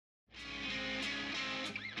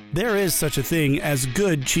There is such a thing as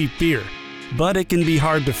good, cheap beer, but it can be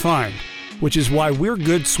hard to find, which is why we're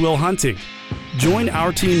good swill hunting. Join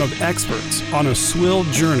our team of experts on a swill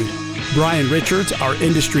journey. Brian Richards, our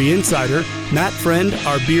industry insider, Matt Friend,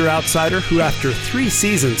 our beer outsider, who after 3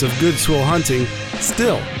 seasons of good swill hunting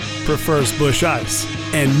still prefers Busch Ice.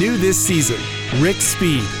 And new this season, Rick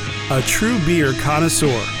Speed, a true beer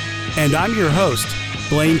connoisseur. And I'm your host,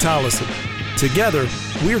 Blaine Tollison. Together,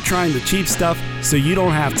 we're trying the cheap stuff so you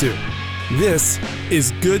don't have to. This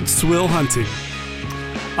is Good Swill Hunting.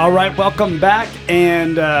 All right, welcome back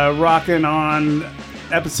and rocking on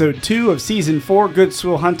episode 2 of season 4, Good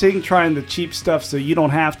Swill Hunting, trying the cheap stuff so you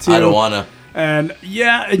don't have to. I don't want to. And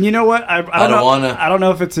yeah, and you know what? I don't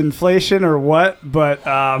know if it's inflation or what,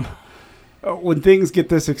 but when things get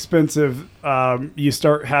this expensive, you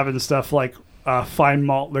start having stuff like fine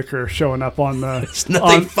malt liquor showing up on the... There's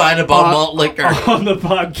nothing fine about malt liquor. On the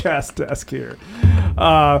podcast desk here.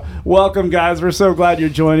 Welcome, guys. We're so glad you're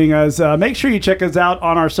joining us. Make sure you check us out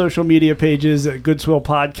on our social media pages at Good Swill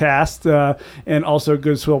Podcast and also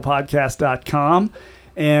goodswillpodcast.com.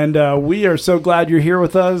 And we are so glad you're here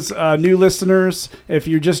with us. New listeners, if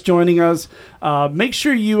you're just joining us, make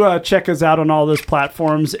sure you check us out on all those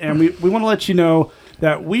platforms. And we want to let you know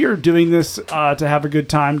that we are doing this to have a good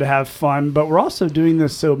time, to have fun, but we're also doing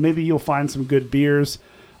this so maybe you'll find some good beers.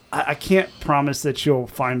 I can't promise that you'll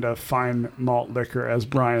find a fine malt liquor, as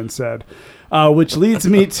Brian said, which leads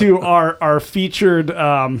me to our featured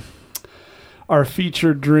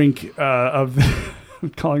drink of I'm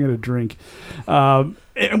calling it a drink. And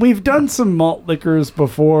we've done some malt liquors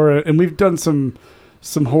before, and we've done some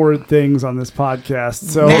horrid things on this podcast.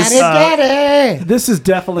 So Daddy. This is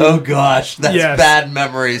definitely... Oh, gosh. That's bad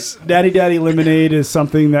memories. Daddy Lemonade is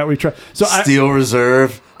something that we try. So Steel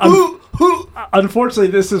Reserve.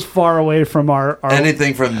 Unfortunately, this is far away from our...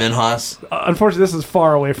 Anything from Minhas. Unfortunately, this is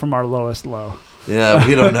far away from our lowest low. Yeah,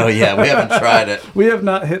 we don't know yet. We haven't tried it. We have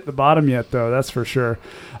not hit the bottom yet, though. That's for sure.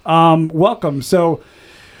 Welcome. So...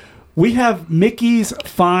 we have Mickey's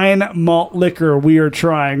Fine Malt Liquor we are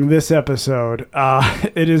trying this episode.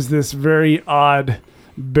 It is this very odd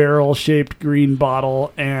barrel-shaped green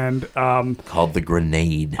bottle, and called the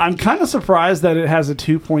Grenade. I'm kind of surprised that it has a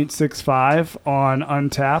 2.65 on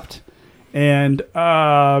Untapped, and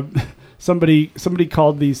somebody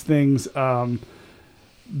called these things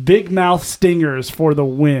Big Mouth Stingers for the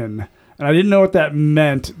win. And I didn't know what that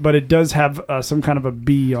meant, but it does have some kind of a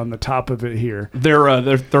B on the top of it here.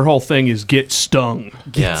 Their whole thing is get stung.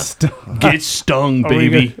 Get stung. Get stung,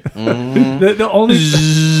 baby.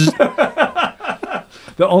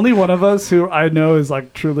 The only one of us who I know is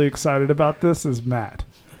like truly excited about this is Matt.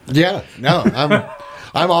 Yeah, no,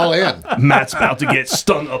 I'm all in. Matt's about to get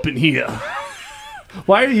stung up in here.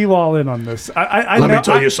 Why are you all in on this? Let me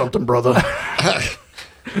tell you something, brother.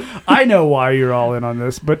 I know why you're all in on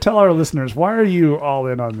this, but tell our listeners, why are you all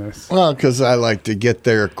in on this? Well, because I like to get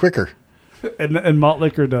there quicker. And malt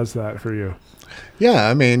liquor does that for you. Yeah,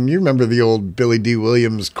 I mean, you remember the old Billy D.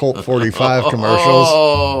 Williams Colt 45 commercials.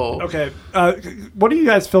 Oh. Okay, what do you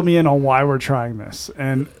guys fill me in on why we're trying this?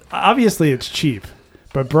 And obviously it's cheap,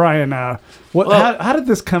 but Brian, how did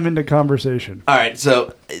this come into conversation? All right,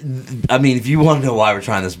 so, I mean, if you want to know why we're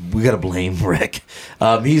trying this, we got to blame Rick.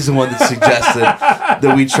 He's the one that suggested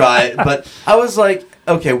that we try it. But I was like,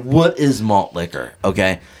 okay, what is malt liquor?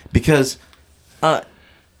 Okay, because I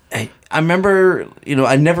remember,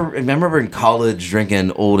 I remember in college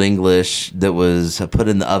drinking Old English that was put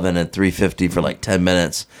in the oven at 350 for like 10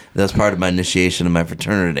 minutes. That was part of my initiation in my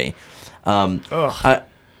fraternity.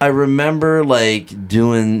 I remember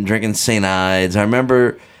drinking St. Ides. I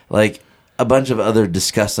remember like a bunch of other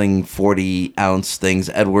disgusting 40-ounce things.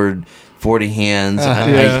 Edward 40 Hands.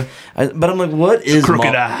 But I'm like, what is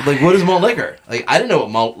malt liquor? Like, I didn't know what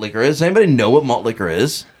malt liquor is. Does anybody know what malt liquor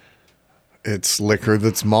is? It's liquor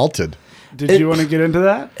that's malted. Did you want to get into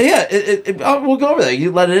that? Yeah, we'll go over that.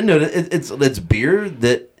 You let it into it. It's beer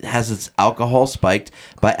that has its alcohol spiked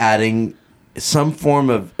by adding some form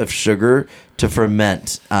of sugar to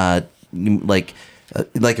ferment, like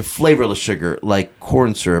a flavorless sugar, like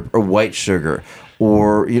corn syrup or white sugar,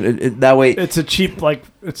 or that way. It's a cheap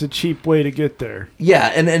way to get there. Yeah,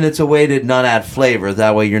 and it's a way to not add flavor.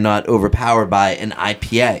 That way, you're not overpowered by an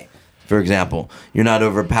IPA, for example. You're not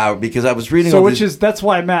overpowered because I was reading. That's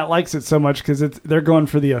why Matt likes it so much, because they're going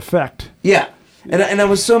for the effect. Yeah. And I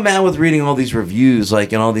was so mad with reading all these reviews,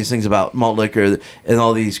 and all these things about malt liquor, and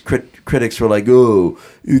all these critics were like, oh,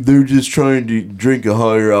 they're just trying to drink a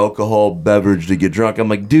higher alcohol beverage to get drunk. I'm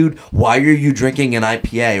like, dude, why are you drinking an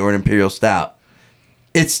IPA or an Imperial Stout?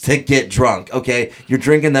 It's to get drunk, okay? You're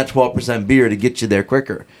drinking that 12% beer to get you there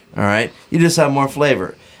quicker, all right? You just have more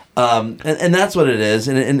flavor. And that's what it is.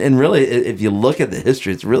 And really, if you look at the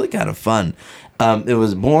history, it's really kind of fun. It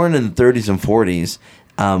was born in the 30s and 40s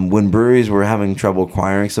when breweries were having trouble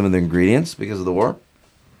acquiring some of the ingredients because of the war.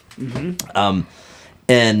 Mm-hmm.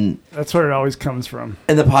 And that's where it always comes from.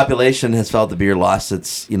 And the population has felt the beer lost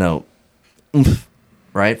its, oomph,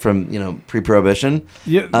 right, from, pre-prohibition.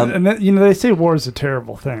 Yeah, and they say war is a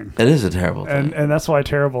terrible thing. It is a terrible thing. And that's why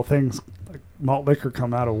terrible things like malt liquor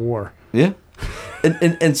come out of war. Yeah.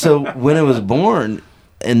 and so when it was born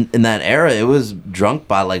in that era, it was drunk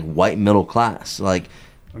by like white middle class. Like,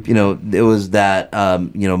 it was that,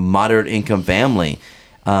 moderate income family.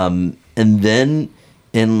 And then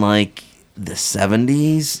in like the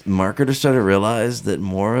 70s, marketers started to realize that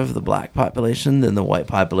more of the black population than the white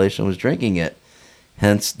population was drinking it.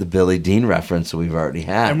 Hence the Billy Dean reference that we've already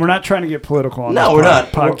had. And we're not trying to get political on this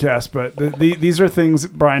podcast, but these are things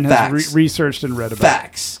Brian has researched and read about.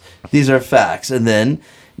 Facts. These are facts. And then,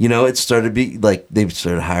 it started to be like they've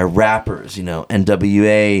started to hire rappers.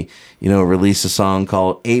 NWA, released a song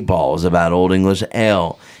called 8 Balls about Old English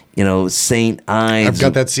Ale. St. Ides. I've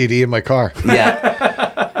got that CD in my car.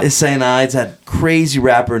 Yeah. St. Ides had crazy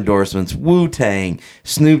rapper endorsements. Wu-Tang,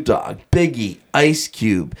 Snoop Dogg, Biggie, Ice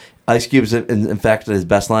Cube. Ice Cube's, in fact, his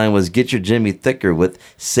best line was, "Get your Jimmy thicker with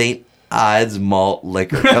St. Ides malt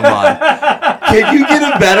liquor." Come on. Can you get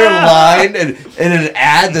a better line in an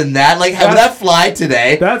ad than that? Like, would that fly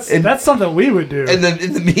today? That's something we would do. In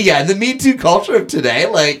the Me Too culture of today,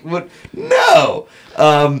 like, no.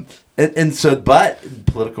 But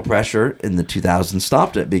political pressure in the 2000s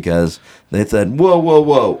stopped it because they said,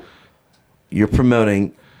 whoa, you're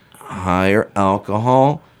promoting higher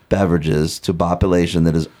alcohol beverages to a population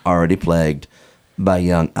that is already plagued by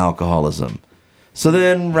young alcoholism. So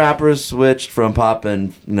then rappers switched from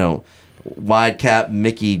popping, wide cap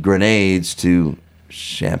Mickey grenades to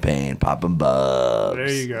champagne popping bubs.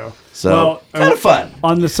 There you go. So kind of fun.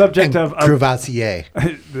 On the subject of Crevassier.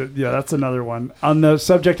 Yeah, that's another one. On the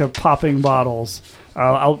subject of popping bottles,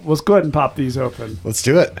 let's go ahead and pop these open. Let's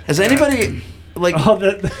do it. Has anybody who has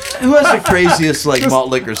the craziest malt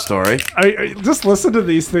liquor story? Just listen to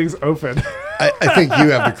these things open. I think you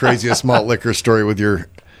have the craziest malt liquor story with your.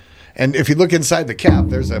 And if you look inside the cap,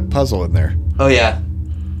 there's a puzzle in there. Oh yeah.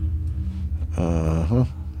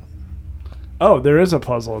 Oh, there is a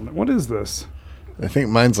puzzle. What is this? I think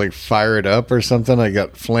mine's like fire it up or something. I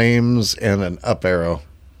got flames and an up arrow.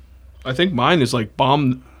 I think mine is like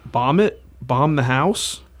bomb the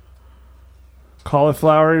house.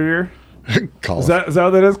 Cauliflower ear. Is that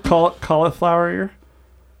what that is? Cauliflower ear.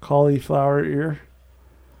 Cauliflower ear.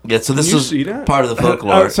 Yeah, so this is part of the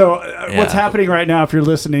folklore. What's happening right now, if you're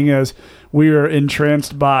listening, is we are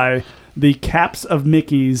entranced by the caps of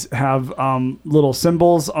Mickey's have little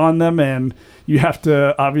symbols on them, and you have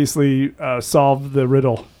to obviously solve the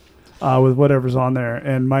riddle with whatever's on there.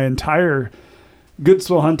 And my entire Good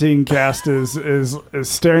Swill Hunting cast is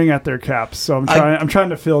staring at their caps. So I'm trying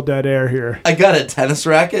to fill dead air here. I got a tennis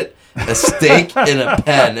racket, a steak, and a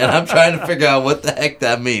pen, and I'm trying to figure out what the heck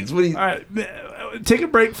that means. What do you? All right. Take a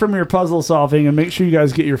break from your puzzle solving and make sure you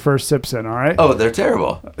guys get your first sips in, all right? Oh, they're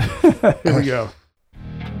terrible. Here we go.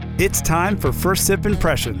 It's time for First Sip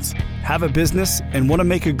Impressions. Have a business and want to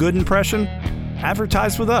make a good impression?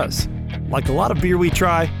 Advertise with us. Like a lot of beer we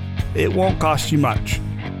try, it won't cost you much.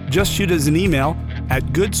 Just shoot us an email at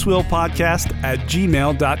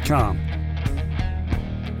goodswillpodcast@gmail.com.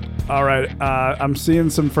 All right, I'm seeing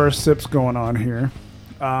some first sips going on here.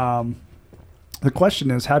 The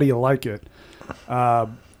question is, how do you like it?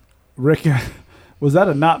 Rick, was that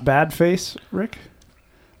a not bad face, Rick?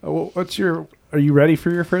 Are you ready for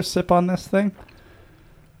your first sip on this thing?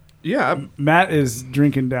 Yeah. Matt is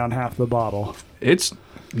drinking down half the bottle. It's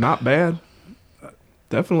not bad.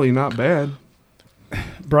 Definitely not bad.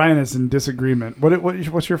 Brian is in disagreement.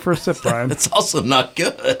 What's your first sip, Brian? It's also not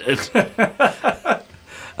good.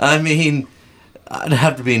 I mean, I'd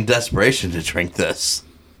have to be in desperation to drink this.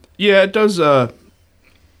 Yeah, it does.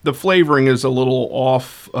 The flavoring is a little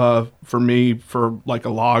off for me for like a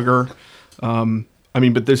lager.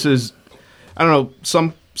 But this is, I don't know,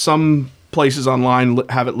 some places online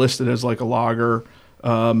have it listed as like a lager,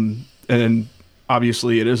 and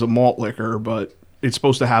obviously it is a malt liquor, but it's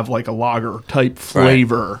supposed to have like a lager type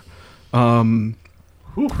flavor. Right.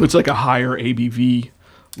 It's like a higher ABV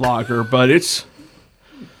lager, but it's.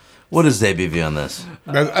 What is the ABV on this?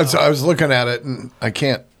 I was looking at it and I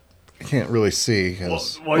can't really see.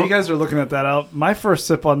 While you guys are looking at that out, my first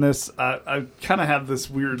sip on this, I kind of have this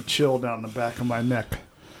weird chill down the back of my neck.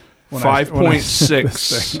 when I- when I sip 5.6.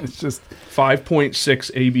 this thing. It's just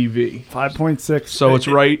 5.6 ABV. 5.6. So it's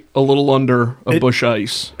right a little under a bush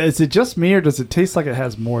ice. Is it just me, or does it taste like it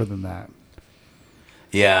has more than that?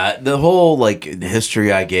 Yeah, the whole like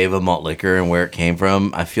history I gave of malt liquor and where it came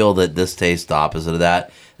from, I feel that this tastes the opposite of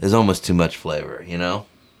that. There's almost too much flavor, you know?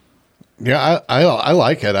 Yeah, I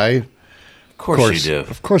like it. Of course you do.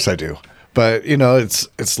 Of course I do. But you know,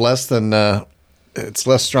 it's less than it's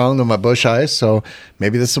less strong than my bush ice. So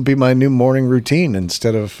maybe this will be my new morning routine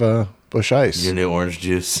instead of bush ice. Your new orange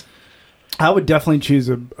juice. I would definitely choose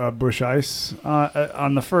a bush ice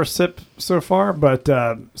on the first sip so far. But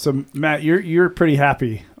so Matt, you're pretty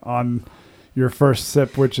happy on your first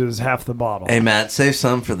sip, which is half the bottle. Hey Matt, save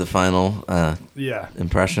some for the final Yeah,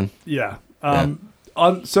 impression. yeah.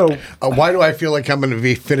 So why do I feel like I'm going to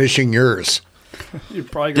be finishing yours? You're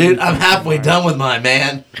probably gonna Dude, be I'm fine. halfway done with mine,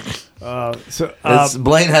 man. So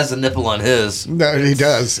Blaine has a nipple on his. No, he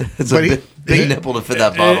does. It's But a big nipple to fit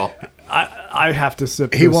that bottle. I have to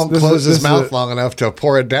sip. he this. won't This close is- his this mouth is long enough to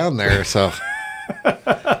pour it down there. So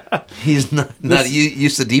He's not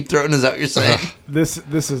used to deep throating. Is that what you're saying? This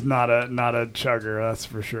is not a chugger, that's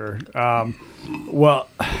for sure. Well,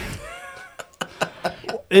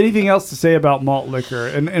 anything else to say about malt liquor,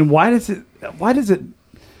 and why does it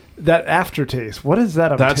that aftertaste? What is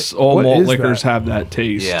that? That's all what malt is liquors that? have that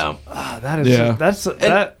taste. Yeah. That is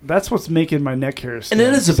Yeah. that's what's making my neck hairs. And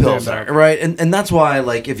it is a stand pilsner, up. right? And that's why,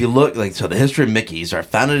 like, if you look, like, so the history of Mickey's are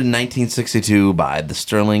founded in 1962 by the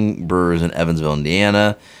Sterling Brewers in Evansville,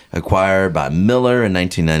 Indiana, acquired by Miller in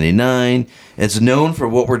 1999. It's known for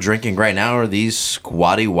what we're drinking right now are these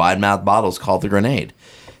squatty, wide-mouthed bottles called the Grenade.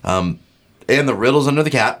 And the riddles under the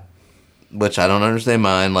cap, which I don't understand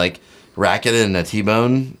mine, like racket and a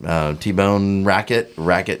T-bone, T-bone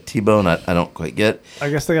racket, T-bone, I don't quite get. I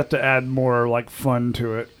guess they got to add more like fun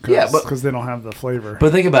to it. Yeah, but- because they don't have the flavor.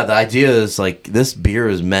 But think about the idea is like this beer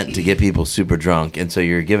is meant to get people super drunk, and so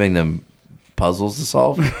you're giving them puzzles to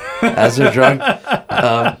solve as they're drunk.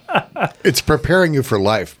 it's preparing you for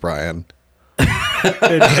life, Brian.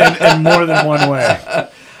 in more than one way.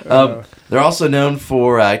 They're also known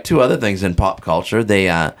for two other things in pop culture.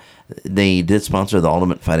 They did sponsor the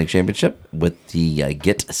Ultimate Fighting Championship with the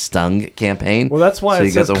Get Stung campaign. Well, that's why So it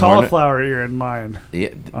you got says the hornet. cauliflower ear in mine. Yeah,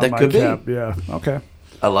 On that my could cap. be. Yeah. Okay.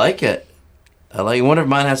 I like it. I wonder if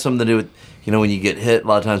mine has something to do with, when you get hit, a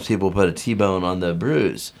lot of times people put a T-bone on the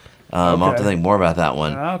bruise. I'll have to Okay. think more about that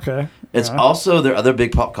one. Okay. It's Yeah. also, their other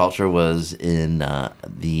big pop culture was in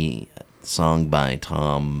the song by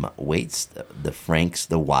Tom Waits, the Franks,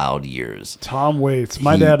 The Wild Years. Tom Waits.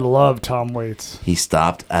 My dad loved Tom Waits. He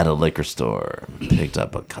stopped at a liquor store, picked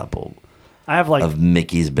up a couple I have like of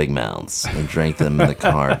Mickey's Big Mouths, and drank them in the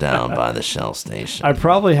car down by the Shell station. I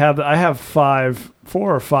probably have. I have 4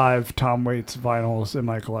 or 5 Tom Waits vinyls in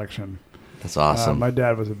my collection. That's awesome. My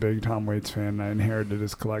dad was a big Tom Waits fan, and I inherited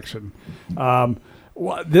his collection.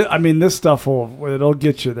 This stuff it'll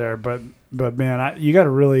get you there, but man, you got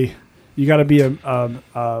to be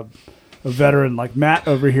a veteran like Matt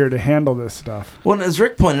over here to handle this stuff. Well, as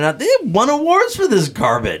Rick pointed out, they won awards for this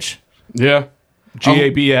garbage. Yeah.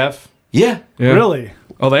 GABF. Yeah. Yeah. Really,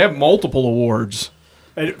 Oh, they have multiple awards.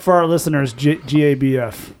 And for our listeners,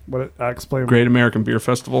 GABF. What explain? Great American Beer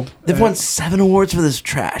Festival. They've won 7 awards for this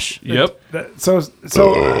trash. Yep.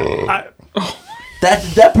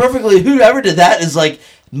 That perfectly, whoever did that is like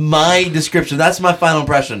my description. That's my final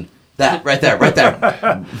impression. That right there.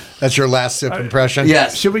 That's your last sip impression?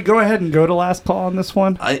 Yes. Should we go ahead and go to last call on this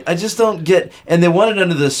one? I just don't get, and they won it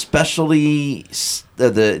under the specialty,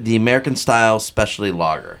 the American style specialty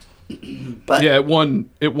lager. But Yeah, it won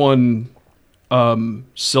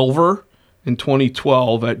silver in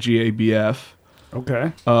 2012 at GABF.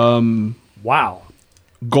 Okay. Wow.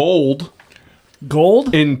 Gold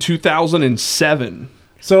Gold. in 2007.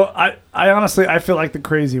 So I honestly I feel like the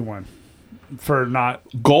crazy one for not.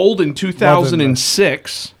 Gold in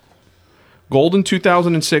 2006. Gold in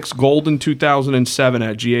 2006. Gold in 2007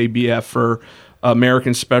 at GABF for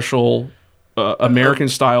American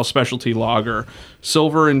style specialty lager.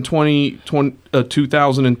 Silver in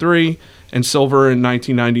 2003 and silver in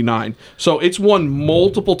 1999. So it's won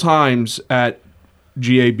multiple times at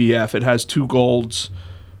GABF. It has 2 golds.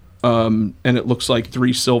 And it looks like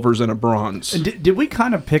 3 silvers and a bronze. Did we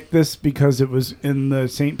kind of pick this because it was in the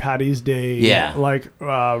St. Patty's Day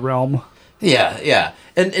realm? Yeah.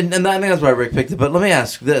 And I think that's why Rick picked it. But let me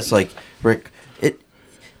ask this, like, Rick,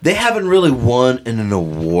 they haven't really won an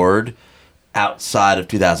award outside of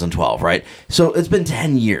 2012, right? So it's been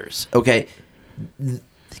 10 years, okay?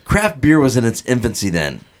 Craft beer was in its infancy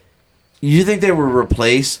then. You think they were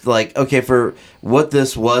replaced, like, okay, for what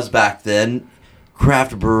this was back then,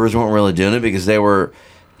 craft brewers weren't really doing it because they were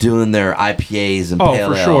doing their IPAs and pale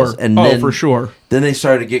for ales. sure. And Oh, then, for sure. Then they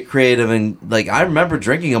started to get creative, and like I remember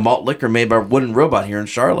drinking a malt liquor made by Wooden Robot here in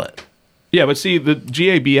Charlotte. Yeah, but see, the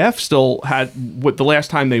GABF still had what the last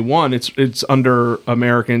time they won. It's under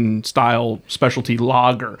American style specialty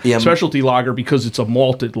lager. Yeah, specialty lager because it's a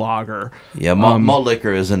malted lager. Yeah, malt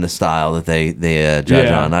liquor is in the style that they judge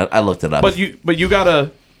on. I looked it up. But you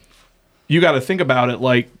gotta think about it.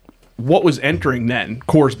 Like, what was entering then?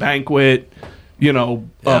 Coors Banquet,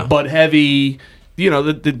 Bud Heavy.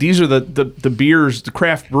 These are the beers. The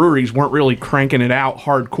craft breweries weren't really cranking it out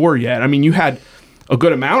hardcore yet. I mean, you had a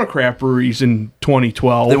good amount of craft breweries in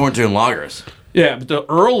 2012. They weren't doing lagers. Yeah, but the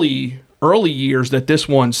early years that this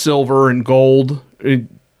won silver and gold.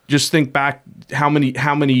 Just think back how many there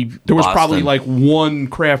was Boston. probably like one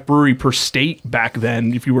craft brewery per state back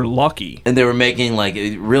then if you were lucky. And they were making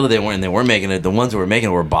they weren't making it. The ones that were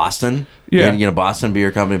making it were Boston. Yeah. Boston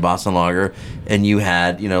Beer Company, Boston Lager, and you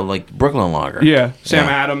had like Brooklyn Lager. Yeah, Sam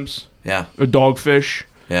Adams. Yeah. A Dogfish.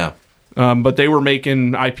 Yeah. But they were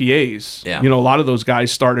making IPAs. Yeah. A lot of those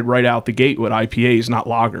guys started right out the gate with IPAs, not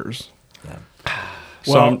lagers. Yeah.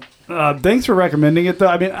 Well, thanks for recommending it, though.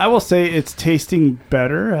 I mean, I will say it's tasting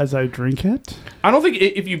better as I drink it. I don't think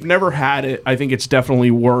if you've never had it, I think it's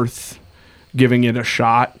definitely worth giving it a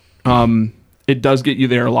shot. It does get you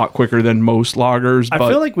there a lot quicker than most lagers. I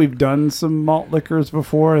feel like we've done some malt liquors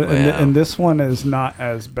before, and this one is not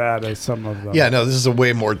as bad as some of them. Yeah, no, this is a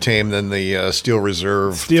way more tame than the Steel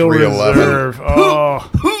Reserve. Steel 311. Reserve. Oh,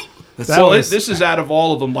 this is out of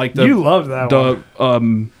all of them. Like you love that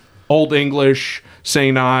one. Old English,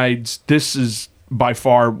 St. Ides. This is by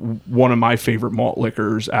far one of my favorite malt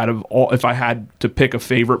liquors. Out of all, if I had to pick a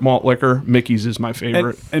favorite malt liquor, Mickey's is my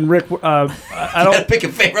favorite. And Rick, I don't gotta pick a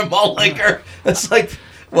favorite malt liquor. That's like,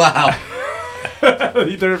 wow.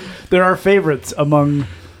 there are favorites among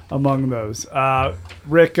those.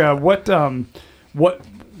 Rick,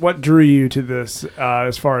 what drew you to this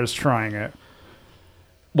as far as trying it?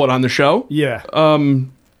 What, on the show? Yeah.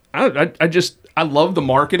 I love the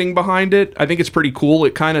marketing behind it. I think it's pretty cool.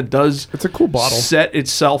 It kind of does. It's a cool bottle. Set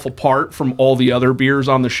itself apart from all the other beers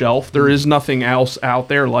on the shelf. There is nothing else out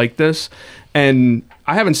there like this, and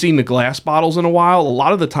I haven't seen the glass bottles in a while. A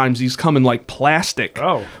lot of the times these come in like plastic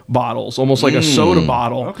bottles, almost like a soda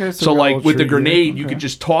bottle. Okay, so like with the grenade, you could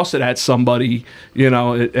just toss it at somebody,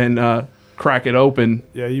 and crack it open.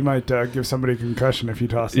 Yeah, you might give somebody a concussion if you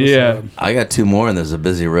toss this. Yeah. I got two more, and there's a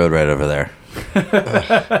busy road right over there.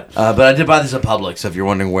 But I did buy these at Publix, so if you're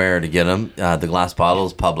wondering where to get them, the glass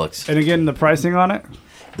bottles, Publix. And again, the pricing on it?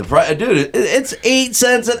 Dude, it's 8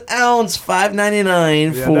 cents an ounce,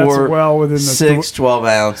 $5.99 Yeah, for that's well within the 12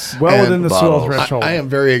 ounce. Well within the swill bottles. threshold. I am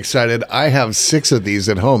very excited. I have 6 of these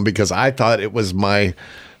at home because I thought it was one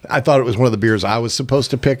of the beers I was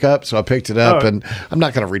supposed to pick up, so I picked it up, and I'm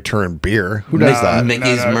not going to return beer. Who does that?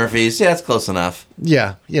 Mickey's, Murphy's. Yeah, it's close enough.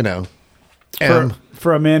 Yeah,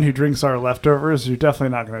 For a man who drinks our leftovers, you're definitely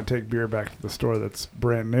not going to take beer back to the store that's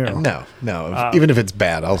brand new. No. Even if it's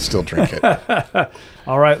bad, I'll still drink it.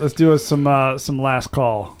 All right, let's do some last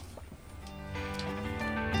call.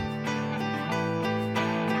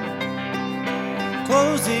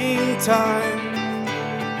 Closing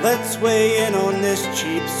time. Let's weigh in on this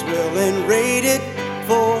cheap swill and rate it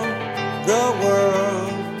for the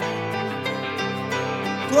world.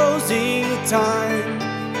 Closing time.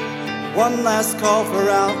 One last call for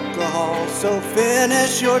alcohol, so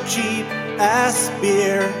finish your cheap ass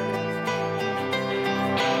beer.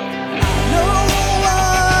 I know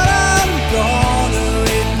what I'm gonna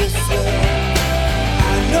rate this swill.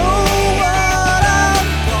 I know what I'm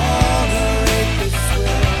gonna rate this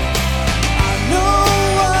swill. I know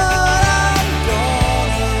what I'm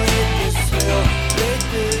gonna rate this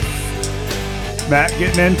swill. Matt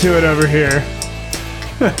getting into it over here.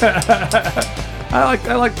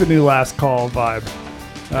 I like the new last call vibe.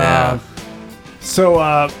 Yeah.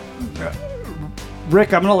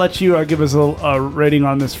 Rick, I'm going to let you give us a rating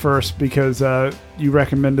on this first because you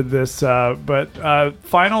recommended this. But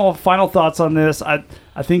final thoughts on this. I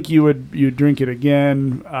think you'd drink it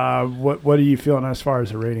again. What are you feeling as far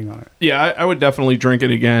as a rating on it? Yeah, I would definitely drink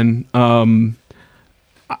it again.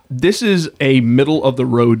 This is a middle of the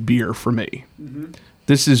road beer for me. Mm-hmm.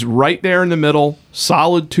 This is right there in the middle,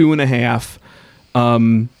 solid 2.5.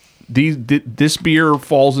 This beer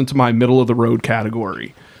falls into my middle of the road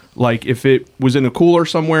category. Like if it was in a cooler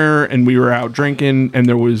somewhere and we were out drinking and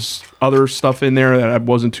there was other stuff in there that I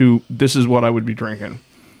wasn't too, this is what I would be drinking.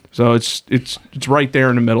 So it's right there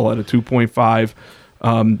in the middle at a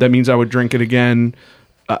 2.5. That means I would drink it again.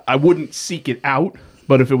 I wouldn't seek it out,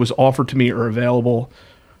 but if it was offered to me or available,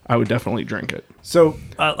 I would definitely drink it. So,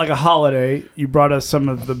 like a holiday, you brought us some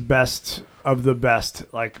of the best,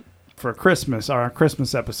 like for Christmas, our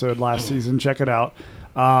Christmas episode last season. Check it out.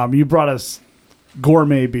 You brought us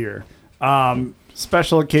gourmet beer.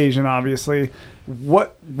 Special occasion, obviously.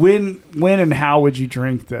 When, and how would you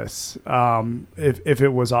drink this if it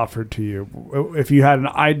was offered to you? If you had an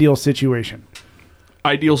ideal situation.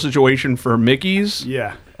 Ideal situation for Mickey's?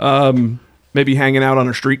 Yeah. Maybe hanging out on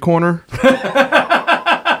a street corner.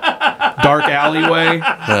 Dark alleyway.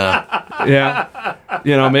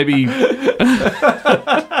 Yeah. Maybe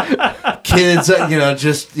Kids,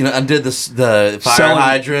 undid the fire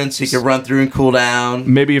hydrants. He could run through and cool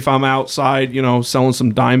down. Maybe if I'm outside, selling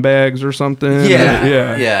some dime bags or something.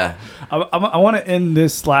 Yeah. I want to end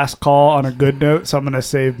this last call on a good note, so I'm going to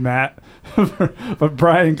save Matt. But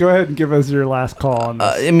Brian, go ahead and give us your last call on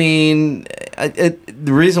this.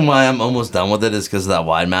 The reason why I'm almost done with it is because of that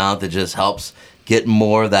wide mouth. It just helps get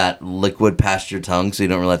more of that liquid past your tongue, so you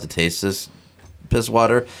don't really have to taste this piss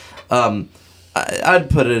water. I'd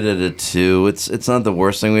put it at a 2. It's not the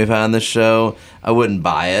worst thing we've had on this show. I wouldn't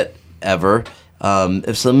buy it ever.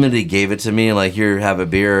 If somebody gave it to me, like, here, have a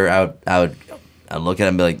beer, I'd look at it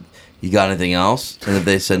and be like, you got anything else? And if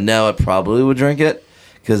they said no, I probably would drink it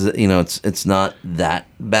because it's not that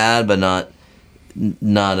bad, but not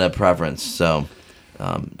a preference. So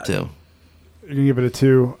 2. You can give it a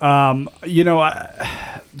 2.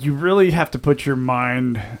 You really have to put your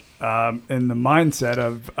mind in the mindset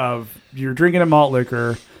of you're drinking a malt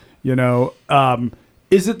liquor.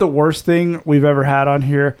 Is it the worst thing we've ever had on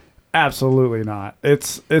here? Absolutely not.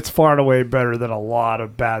 It's far and away better than a lot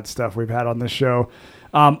of bad stuff we've had on this show.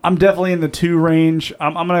 I'm definitely in the 2 range.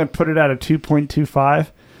 I'm going to put it at a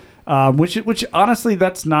 2.25, which honestly,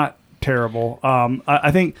 that's not terrible.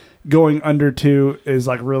 I think going under 2 is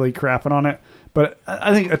like really crapping on it. But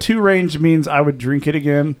I think a 2 range means I would drink it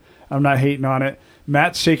again. I'm not hating on it.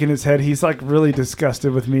 Matt's shaking his head. He's like really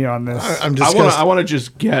disgusted with me on this. I want to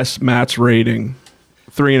just guess Matt's rating.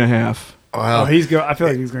 3.5. Wow. I feel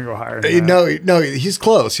like he's gonna go higher. Than No, he's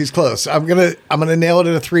close. He's close. I'm gonna nail it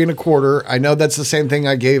at a 3.25. I know that's the same thing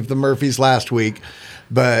I gave the Murphys last week,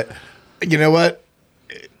 but you know what?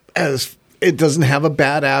 As it doesn't have a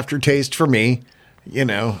bad aftertaste for me. It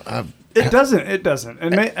doesn't.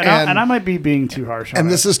 And I might be being too harsh on it.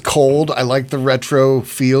 And this is cold. I like the retro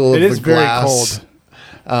feel of the glass. It is very cold.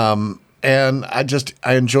 And I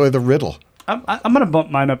enjoy the riddle. I'm going to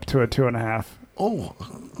bump mine up to a 2.5. Oh,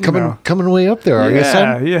 coming way up there, are you,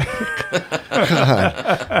 son? Yeah.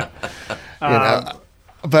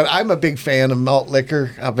 But I'm a big fan of malt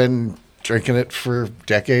liquor. I've been drinking it for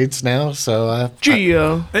decades now. So,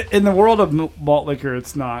 in the world of malt liquor,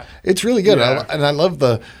 it's not. It's really good. Yeah. And I love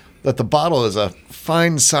that the bottle is a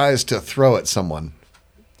fine size to throw at someone.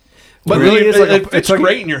 But it really is it's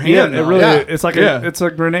great in your hand. Yeah, it really is. It's like it's a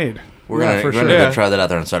grenade. We're gonna try that out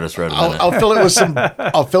there on Sardis Road. I'll fill it with some.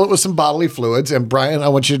 I'll fill it with some bodily fluids. And Brian, I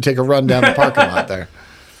want you to take a run down the parking lot there.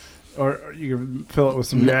 Or you can fill it with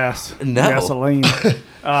some gasoline.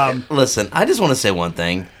 Listen, I just want to say one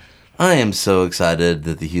thing. I am so excited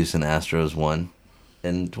that the Houston Astros won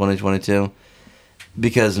in 2022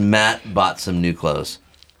 because Matt bought some new clothes.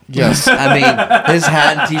 Yes. I mean, his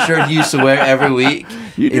hat and T-shirt he used to wear every week.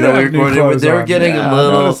 They were getting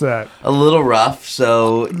a little rough.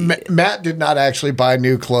 So Matt did not actually buy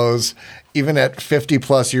new clothes. Even at 50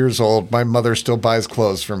 plus years old, my mother still buys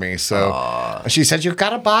clothes for me. So she said, "You've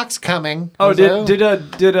got a box coming." Oh,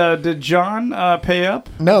 did John pay up?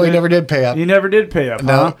 No, he never did pay up. He never did pay up.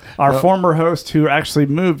 No, Our former host, who actually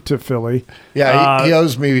moved to Philly. Yeah, he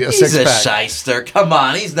owes me a he's six-pack. He's a shyster. Come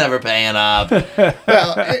on, he's never paying up.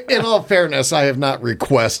 Well, in all fairness, I have not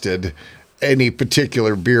requested any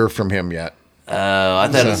particular beer from him yet. Oh, I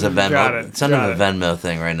thought it was a Got Venmo. it. Send him a Venmo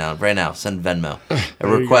thing right now. Right now, send Venmo. A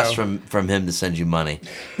request from him to send you money.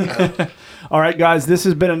 All right, guys, this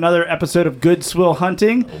has been another episode of Good Swill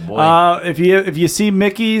Hunting. Oh, boy. If you see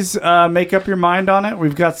Mickey's, make up your mind on it.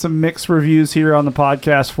 We've got some mixed reviews here on the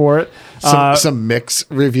podcast for it. Some mix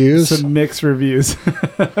reviews. Some mixed reviews.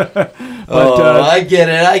 I get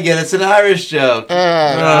it. It's an Irish joke.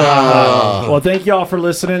 Well, thank you all for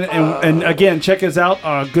listening. And again, check us out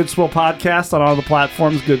on Good Swill Podcast on all the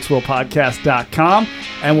platforms, goodswillpodcast.com.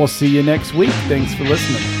 And we'll see you next week. Thanks for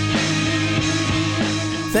listening.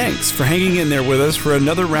 Thanks for hanging in there with us for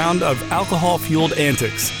another round of alcohol-fueled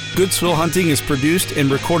antics. Good Swill Hunting is produced and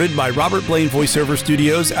recorded by Robert Blaine Voiceover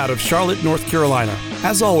Studios out of Charlotte, North Carolina.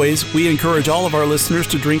 As always, we encourage all of our listeners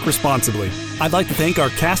to drink responsibly. I'd like to thank our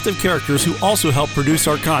cast of characters who also help produce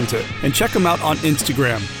our content, and check them out on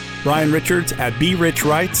Instagram. Brian Richards at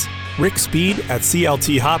BRichWrites, Rick Speed at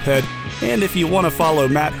CLT Hophead, and if you want to follow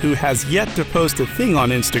Matt, who has yet to post a thing on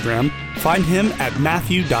Instagram, find him at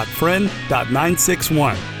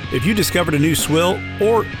matthew.friend.961. If you discovered a new swill,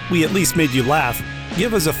 or we at least made you laugh,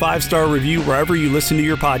 give us a 5-star review wherever you listen to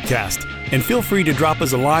your podcast. And feel free to drop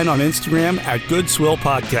us a line on Instagram at Good Swill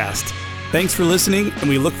Podcast. Thanks for listening, and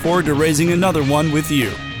we look forward to raising another one with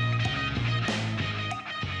you.